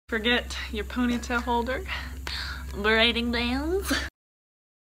Forget your ponytail holder, braiding bands.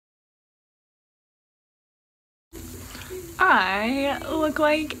 I look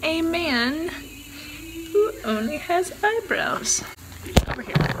like a man who only has eyebrows. Over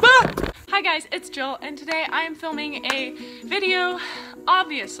here. Ah! Hi guys, it's Jill, and today I am filming a video,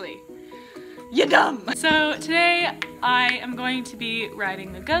 obviously. You dumb! So today I am going to be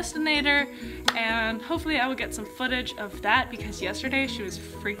riding the Ghostinator, and hopefully I will get some footage of that because yesterday she was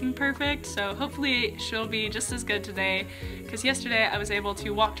freaking perfect, so hopefully she'll be just as good today, because yesterday I was able to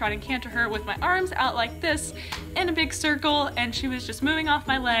walk, trot, and canter her with my arms out like this in a big circle, and she was just moving off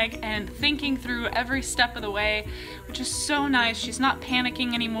my leg and thinking through every step of the way, which is so nice. She's not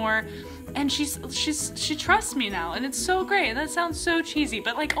panicking anymore. And she trusts me now, and it's so great. That sounds so cheesy,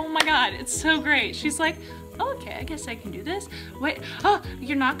 but like, oh my god, it's so great. She's like, oh, okay, I guess I can do this. Wait, oh,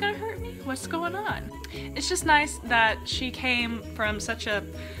 you're not gonna hurt me? What's going on? It's just nice that she came from such a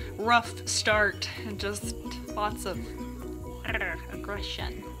rough start and just lots of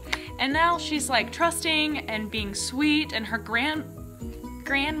aggression. And now she's like trusting and being sweet, and her ground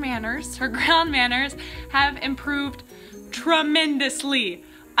manners have improved tremendously.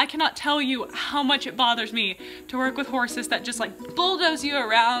 I cannot tell you how much it bothers me to work with horses that just like bulldoze you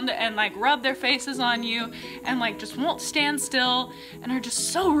around and like rub their faces on you and like just won't stand still and are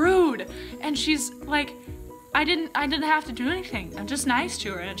just so rude. And she's like, I didn't have to do anything. I'm just nice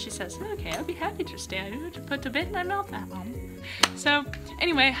to her. And she says, okay, I'll be happy to stay. I didn't put a bit in my mouth at home. So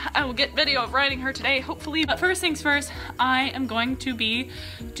anyway, I will get video of riding her today, hopefully. But first things first, I am going to be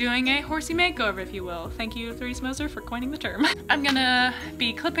doing a horsey makeover, if you will. Thank you, Therese Moser, for coining the term. I'm gonna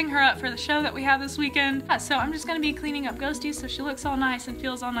be clipping her up for the show that we have this weekend. So I'm just gonna be cleaning up Ghosty so she looks all nice and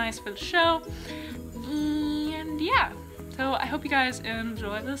feels all nice for the show. And yeah. So I hope you guys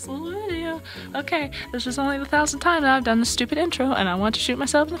enjoy this little video. Okay, this is only the 1,000th time that I've done this stupid intro, and I want to shoot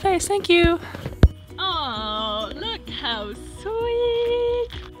myself in the face. Thank you. Oh, look how sweet.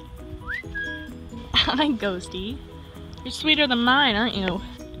 Hi, Ghosty. You're sweeter than mine, aren't you?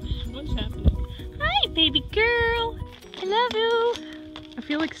 What's happening? Hi, baby girl. I love you. I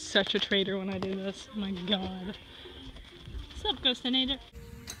feel like such a traitor when I do this. Oh my god. What's up, Ghostinator?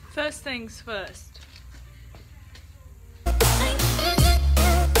 First things first.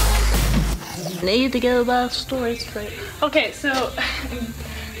 Need to go buy story straight. Okay, so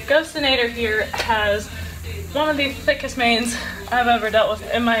Ghostinator here has one of the thickest manes I've ever dealt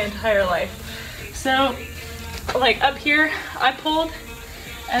with in my entire life. So, like up here, I pulled,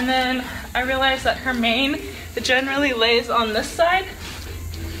 and then I realized that her mane generally lays on this side.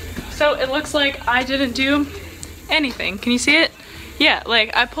 So it looks like I didn't do anything. Can you see it? Yeah,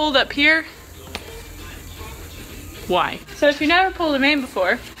 like I pulled up here. Why? So if you never pulled a mane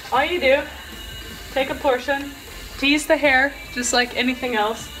before, all you do, take a portion, tease the hair just like anything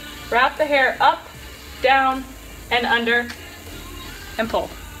else, wrap the hair up, down, and under, and pull.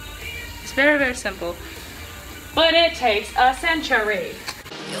 It's very, very simple, but it takes a century.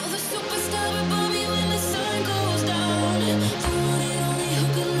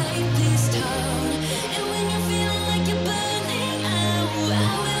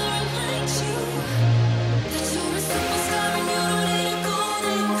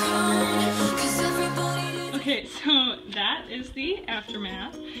 Okay, so that is the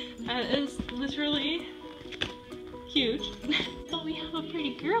aftermath. That is literally huge. But we have a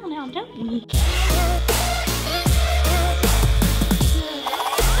pretty girl now, don't we?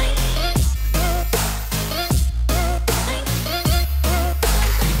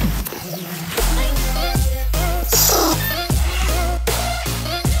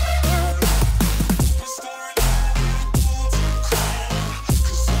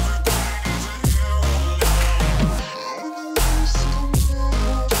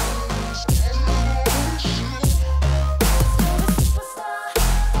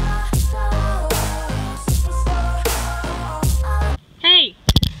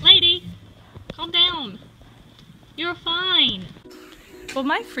 You're fine. Well,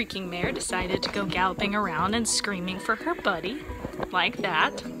 my freaking mare decided to go galloping around and screaming for her buddy, like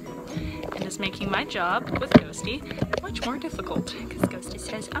that, and is making my job with Ghosty much more difficult, because Ghosty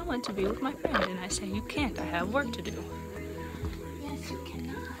says, I want to be with my friend, and I say, you can't, I have work to do. Yes, you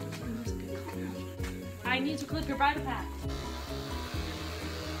cannot. You must be calm. I need to clip your bridle path.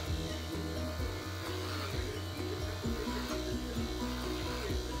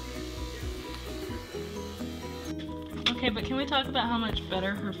 Okay, but can we talk about how much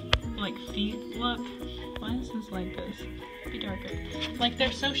better her like feet look? Why is this like this? Be darker. Like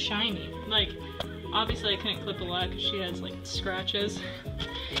they're so shiny. Like obviously I couldn't clip a lot because she has like scratches,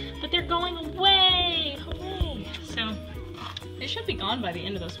 but they're going away. Hooray! So it should be gone by the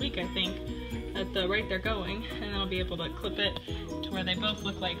end of this week, I think, at the rate they're going, and then I'll be able to clip it to where they both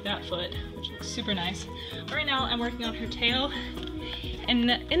look like that foot, which looks super nice. But right now I'm working on her tail, and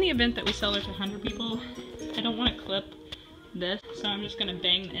in the event that we sell her to 100 people, I don't want to clip this, so I'm just gonna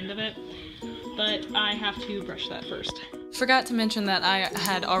bang the end of it, but I have to brush that first. Forgot to mention that I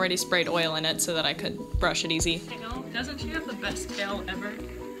had already sprayed oil in it so that I could brush it easy. Tail, doesn't she have the best tail ever?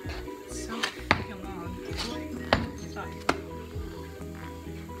 It's so freaking long. Stop.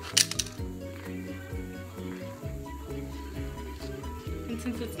 And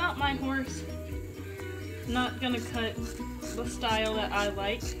since it's not my horse, I'm not gonna cut the style that I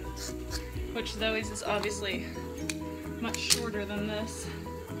like, which Zoe's is obviously much shorter than this,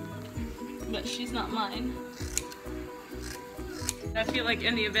 but she's not mine. I feel like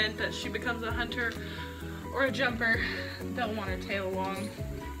in the event that she becomes a hunter or a jumper, they'll want her tail long.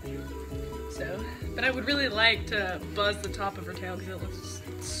 So, but I would really like to buzz the top of her tail because it looks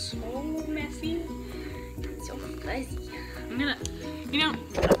so messy, it's so fuzzy. I'm gonna, you know,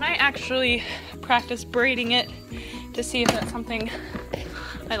 I might actually practice braiding it to see if that's something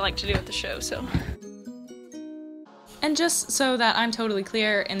I like to do at the show, so. And just so that I'm totally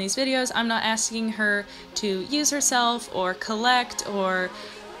clear in these videos, I'm not asking her to use herself or collect or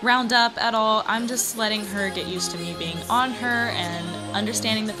round up at all. I'm just letting her get used to me being on her and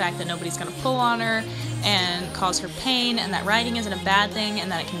understanding the fact that nobody's gonna pull on her and cause her pain, and that riding isn't a bad thing,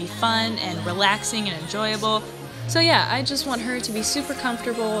 and that it can be fun and relaxing and enjoyable. So yeah, I just want her to be super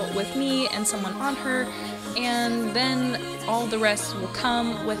comfortable with me and someone on her, and then all the rest will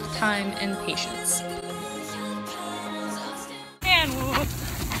come with time and patience. And woo.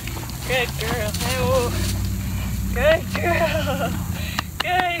 Good girl. Hey, woo. Good girl.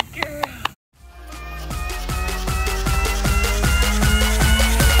 Good girl.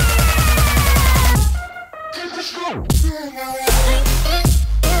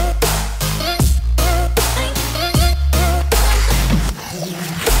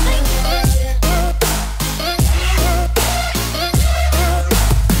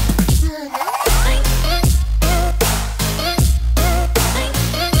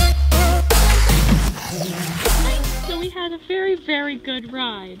 Very good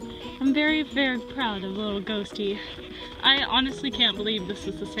ride. I'm very, very proud of little Ghosty. I honestly can't believe this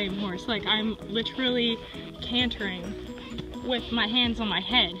is the same horse. Like, I'm literally cantering with my hands on my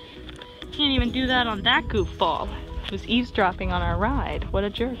head. Can't even do that on that goofball. Was eavesdropping on our ride. What a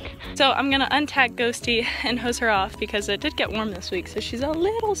jerk. So I'm gonna untack Ghosty and hose her off because it did get warm this week, so she's a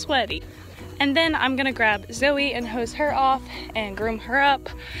little sweaty. And then I'm gonna grab Zoe and hose her off and groom her up,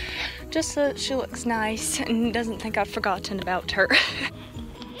 just so that she looks nice and doesn't think I've forgotten about her.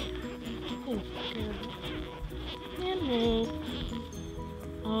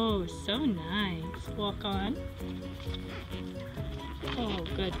 Oh, so nice. Walk on. Oh,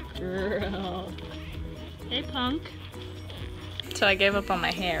 good girl. Hey, punk. So I gave up on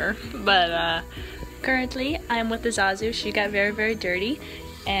my hair, but currently I'm with the Zazu. She got very, very dirty,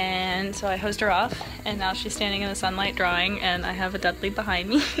 and so I hosed her off, and now she's standing in the sunlight drying, and I have a Dudley behind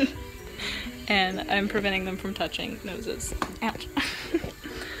me. And I'm preventing them from touching noses. Ouch.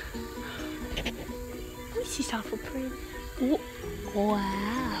 She's awful pretty.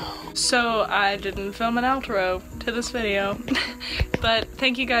 Wow. So I didn't film an outro to this video, but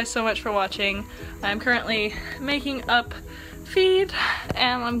thank you guys so much for watching. I'm currently making up feed,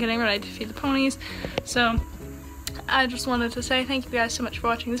 and I'm getting ready to feed the ponies. So I just wanted to say thank you guys so much for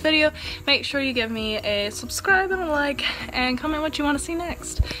watching this video. Make sure you give me a subscribe and a like, and comment what you want to see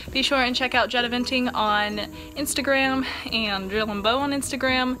next. Be sure and check out Jet Eventing on Instagram and Jill and Bo on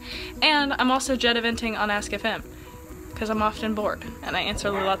Instagram, and I'm also Jet Eventing on Ask FM because I'm often bored and I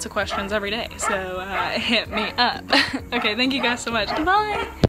answer lots of questions every day, so hit me up. Okay, thank you guys so much. Bye!